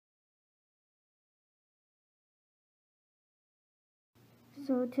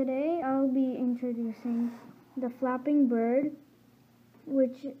So today I'll be introducing the flapping bird,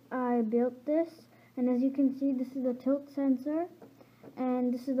 which I built this, and as you can see, this is the tilt sensor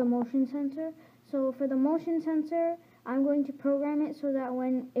and this is the motion sensor. So for the motion sensor, I'm going to program it so that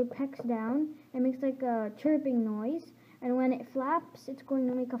when it pecks down, it makes like a chirping noise, and when it flaps, it's going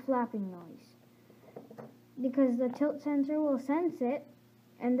to make a flapping noise. Because the tilt sensor will sense it,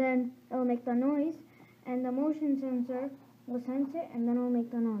 and then it'll make the noise, and the motion sensor will sense it, and then it'll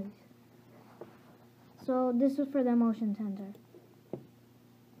make the noise. So this is for the motion sensor.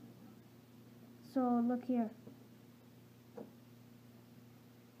 So look here.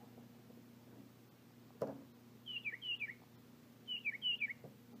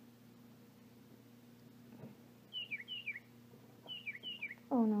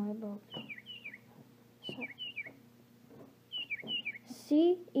 Oh no, it broke. Sorry.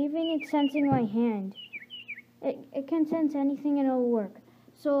 See, even it's sensing my hand. It can sense anything and it'll work.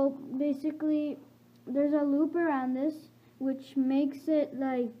 So basically, there's a loop around this which makes it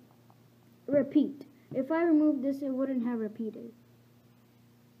like repeat. If I remove this, it wouldn't have repeated.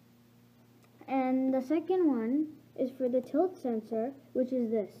 And the second one is for the tilt sensor, which is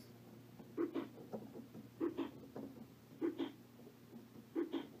this.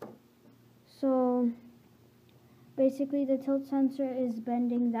 So basically the tilt sensor is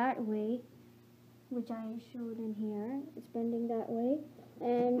bending that way, which I showed in here. It's bending that way,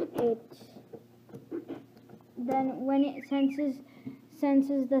 and then when it senses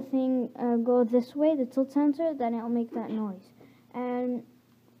the thing go this way, the tilt sensor, then it'll make that noise. And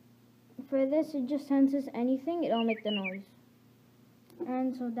for this, it just senses anything, it'll make the noise.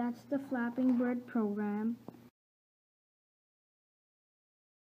 And so that's the flapping bird program.